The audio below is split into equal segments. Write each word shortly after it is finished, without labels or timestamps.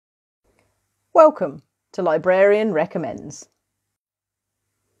Welcome to Librarian Recommends.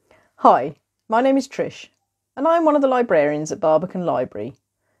 Hi, my name is Trish and I'm one of the librarians at Barbican Library,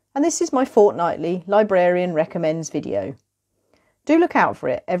 and this is my fortnightly Librarian Recommends video. Do look out for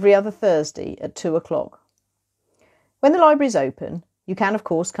it every other Thursday at 2 o'clock. When the library is open, you can of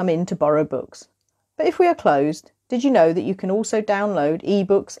course come in to borrow books, but if we are closed, did you know that you can also download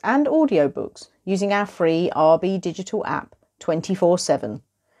ebooks and audiobooks using our free RBdigital app 24/7?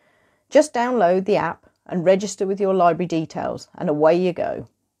 Just download the app and register with your library details and away you go.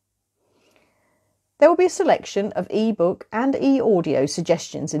 There will be a selection of ebook and e-audio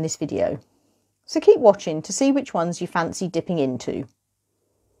suggestions in this video, so keep watching to see which ones you fancy dipping into.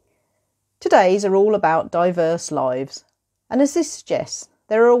 Today's are all about diverse lives, and as this suggests,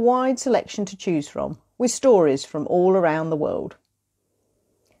 there are a wide selection to choose from, with stories from all around the world.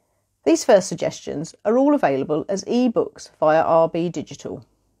 These first suggestions are all available as ebooks via RBdigital.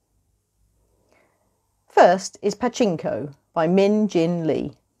 First is Pachinko by Min Jin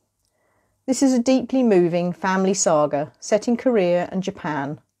Lee. This is a deeply moving family saga set in Korea and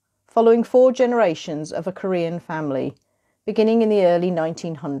Japan, following 4 generations of a Korean family, beginning in the early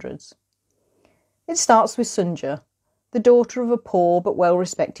 1900s. It starts with Sunja, the daughter of a poor but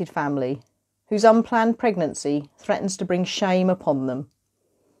well-respected family, whose unplanned pregnancy threatens to bring shame upon them.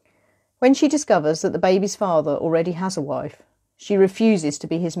 When she discovers that the baby's father already has a wife, she refuses to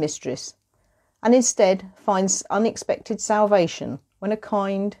be his mistress, and instead finds unexpected salvation when a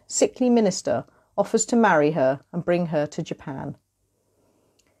kind, sickly minister offers to marry her and bring her to Japan.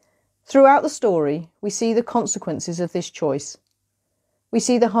 Throughout the story, we see the consequences of this choice. We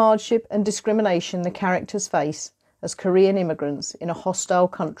see the hardship and discrimination the characters face as Korean immigrants in a hostile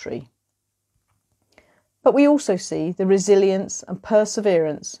country. But we also see the resilience and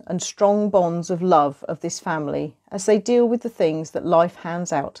perseverance and strong bonds of love of this family as they deal with the things that life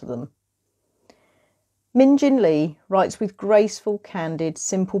hands out to them. Min Jin Lee writes with graceful, candid,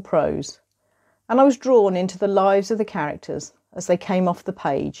 simple prose, and I was drawn into the lives of the characters as they came off the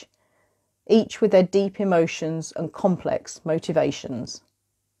page, each with their deep emotions and complex motivations.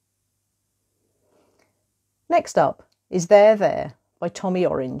 Next up is There by Tommy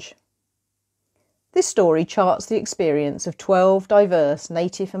Orange. This story charts the experience of 12 diverse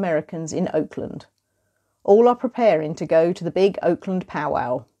Native Americans in Oakland. All are preparing to go to the big Oakland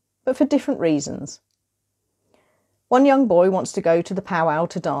powwow, but for different reasons. One young boy wants to go to the powwow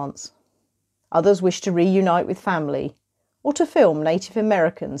to dance. Others wish to reunite with family or to film Native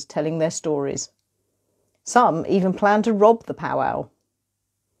Americans telling their stories. Some even plan to rob the powwow.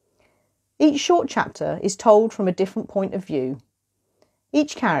 Each short chapter is told from a different point of view.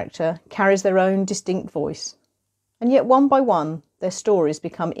 Each character carries their own distinct voice, and yet one by one their stories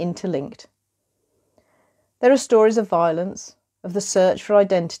become interlinked. There are stories of violence, of the search for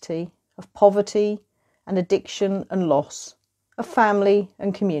identity, of poverty and addiction and loss, of family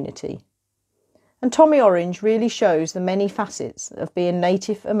and community. And Tommy Orange really shows the many facets of being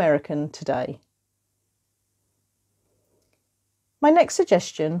Native American today. My next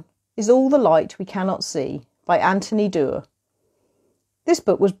suggestion is All the Light We Cannot See by Anthony Doerr. This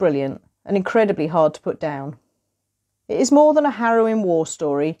book was brilliant and incredibly hard to put down. It is more than a harrowing war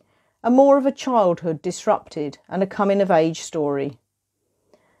story and more of a childhood disrupted and a coming-of-age story.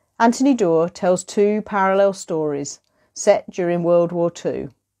 Anthony Doerr tells 2 parallel stories set during World War II,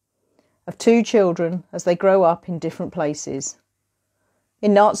 of 2 children as they grow up in different places.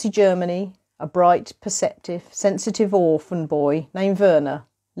 In Nazi Germany, a bright, perceptive, sensitive orphan boy named Werner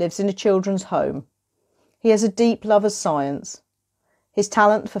lives in a children's home. He has a deep love of science. His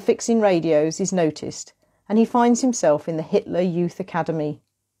talent for fixing radios is noticed, and he finds himself in the Hitler Youth Academy.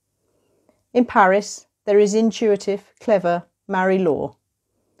 In Paris, there is intuitive, clever Marie-Laure,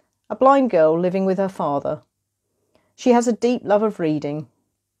 a blind girl living with her father. She has a deep love of reading.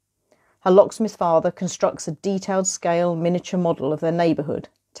 Her locksmith father constructs a detailed scale miniature model of their neighbourhood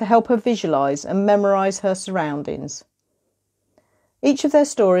to help her visualise and memorise her surroundings. Each of their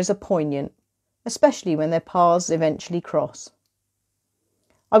stories are poignant, especially when their paths eventually cross.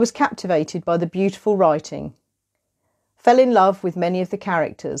 I was captivated by the beautiful writing, fell in love with many of the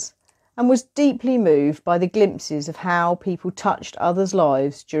characters, and was deeply moved by the glimpses of how people touched others'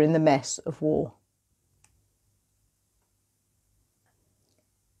 lives during the mess of war.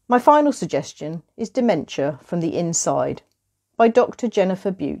 My final suggestion is Dementia from the Inside by Dr.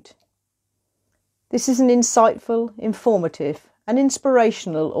 Jennifer Butte. This is an insightful, informative and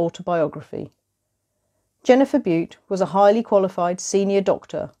inspirational autobiography. Jennifer Butte was a highly qualified senior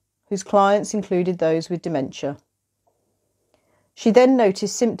doctor whose clients included those with dementia. She then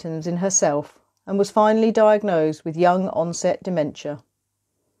noticed symptoms in herself and was finally diagnosed with young onset dementia.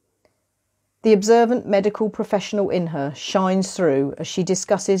 The observant medical professional in her shines through as she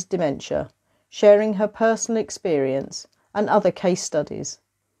discusses dementia, sharing her personal experience and other case studies.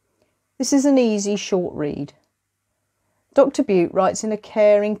 This is an easy, short read. Dr. Butte writes in a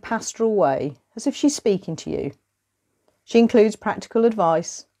caring, pastoral way, as if she's speaking to you. She includes practical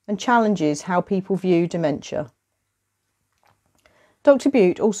advice and challenges how people view dementia. Dr.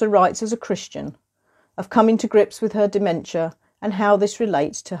 Butte also writes as a Christian, of coming to grips with her dementia and how this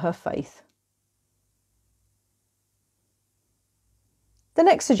relates to her faith. The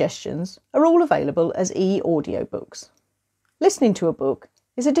next suggestions are all available as e-audiobooks. Listening to a book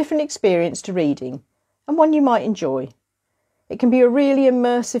is a different experience to reading, and one you might enjoy. It can be a really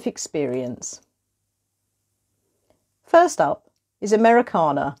immersive experience. First up is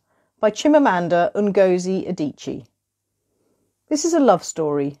Americana by Chimamanda Ngozi Adichie. This is a love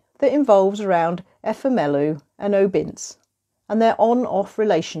story that involves around Efemelu and Obinze and their on-off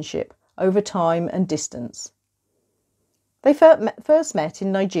relationship over time and distance. They first met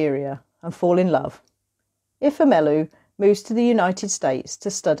in Nigeria and fall in love. Efemelu moves to the United States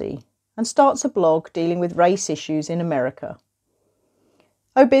to study and starts a blog dealing with race issues in America.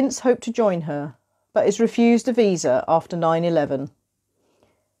 Obinze hoped to join her, but is refused a visa after 9/11.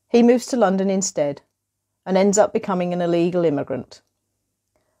 He moves to London instead and ends up becoming an illegal immigrant.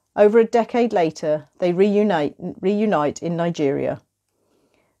 Over a decade later, they reunite in Nigeria.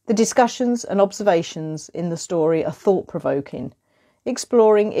 The discussions and observations in the story are thought-provoking,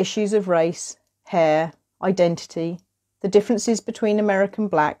 exploring issues of race, hair, identity, the differences between American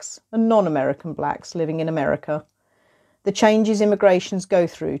blacks and non-American blacks living in America, the changes immigrations go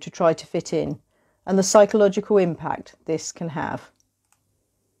through to try to fit in, and the psychological impact this can have.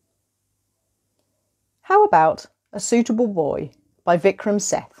 How about A Suitable Boy by Vikram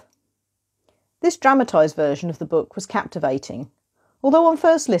Seth? This dramatised version of the book was captivating, although on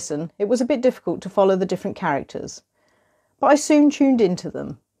first listen it was a bit difficult to follow the different characters. But I soon tuned into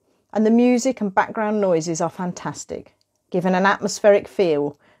them, and the music and background noises are fantastic, giving an atmospheric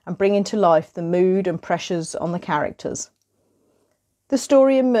feel and bringing to life the mood and pressures on the characters. The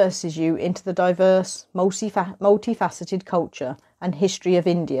story immerses you into the diverse, multifaceted culture and history of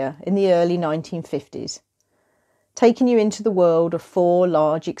India in the early 1950s, taking you into the world of 4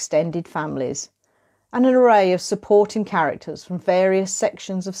 large extended families and an array of supporting characters from various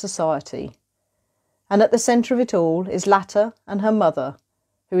sections of society. And at the centre of it all is Lata and her mother,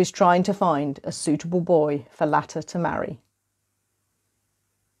 who is trying to find a suitable boy for Lata to marry.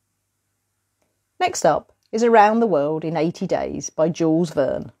 Next up is Around the World in 80 Days by Jules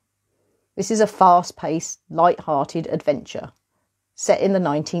Verne. This is a fast-paced, light-hearted adventure set in the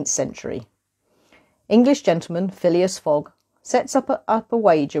 19th century. English gentleman Phileas Fogg sets up a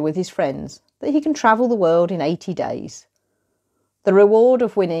wager with his friends that he can travel the world in 80 days. The reward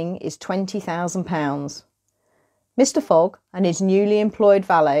of winning is £20,000. Mr. Fogg and his newly employed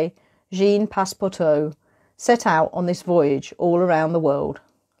valet, Jean Passepartout, set out on this voyage all around the world.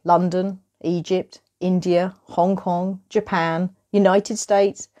 London, Egypt, India, Hong Kong, Japan, United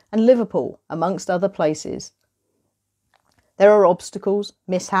States and Liverpool, amongst other places. There are obstacles,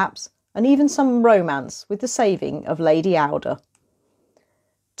 mishaps and even some romance with the saving of Lady Aouda.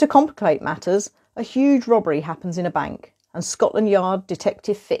 To complicate matters, a huge robbery happens in a bank and Scotland Yard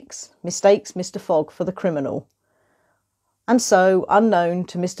Detective Fix mistakes Mr. Fogg for the criminal. And so, unknown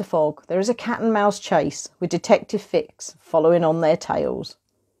to Mr. Fogg, there is a cat and mouse chase with Detective Fix following on their tails.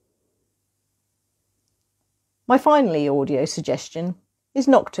 My final audio suggestion is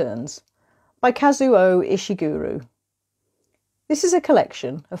Nocturnes by Kazuo Ishiguro. This is a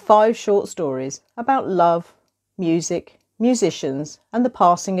collection of 5 short stories about love, music, musicians and the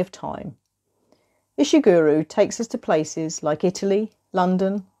passing of time. Ishiguro takes us to places like Italy,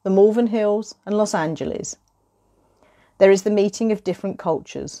 London, the Malvern Hills and Los Angeles. There is the meeting of different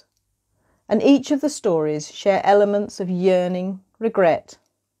cultures, and each of the stories share elements of yearning, regret,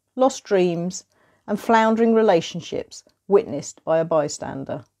 lost dreams and floundering relationships witnessed by a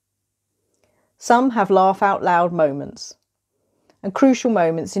bystander. Some have laugh-out-loud moments, and crucial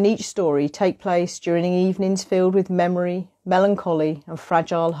moments in each story take place during evenings filled with memory, melancholy and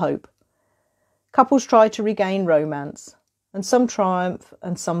fragile hope. Couples try to regain romance, and some triumph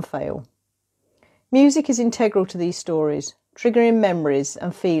and some fail. Music is integral to these stories, triggering memories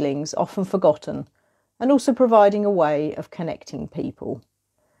and feelings often forgotten, and also providing a way of connecting people.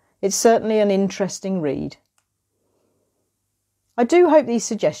 It's certainly an interesting read. I do hope these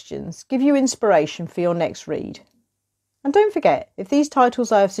suggestions give you inspiration for your next read. And don't forget, if these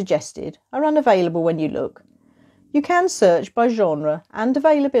titles I have suggested are unavailable when you look, you can search by genre and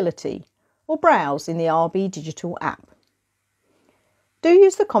availability or browse in the RBdigital app. Do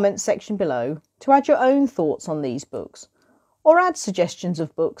use the comments section below to add your own thoughts on these books, or add suggestions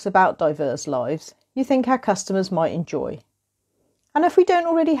of books about diverse lives you think our customers might enjoy. And if we don't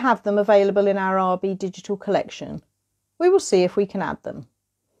already have them available in our RBdigital collection, we will see if we can add them.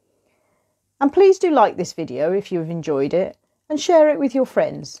 And please do like this video if you have enjoyed it and share it with your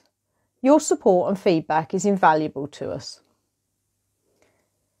friends. Your support and feedback is invaluable to us.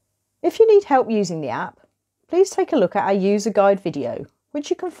 If you need help using the app, please take a look at our user guide video, which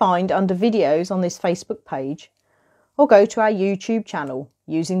you can find under videos on this Facebook page, or go to our YouTube channel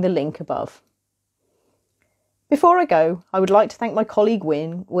using the link above. Before I go, I would like to thank my colleague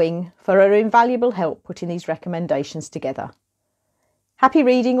Wing for her invaluable help putting these recommendations together. Happy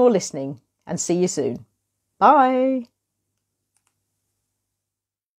reading or listening, and see you soon. Bye!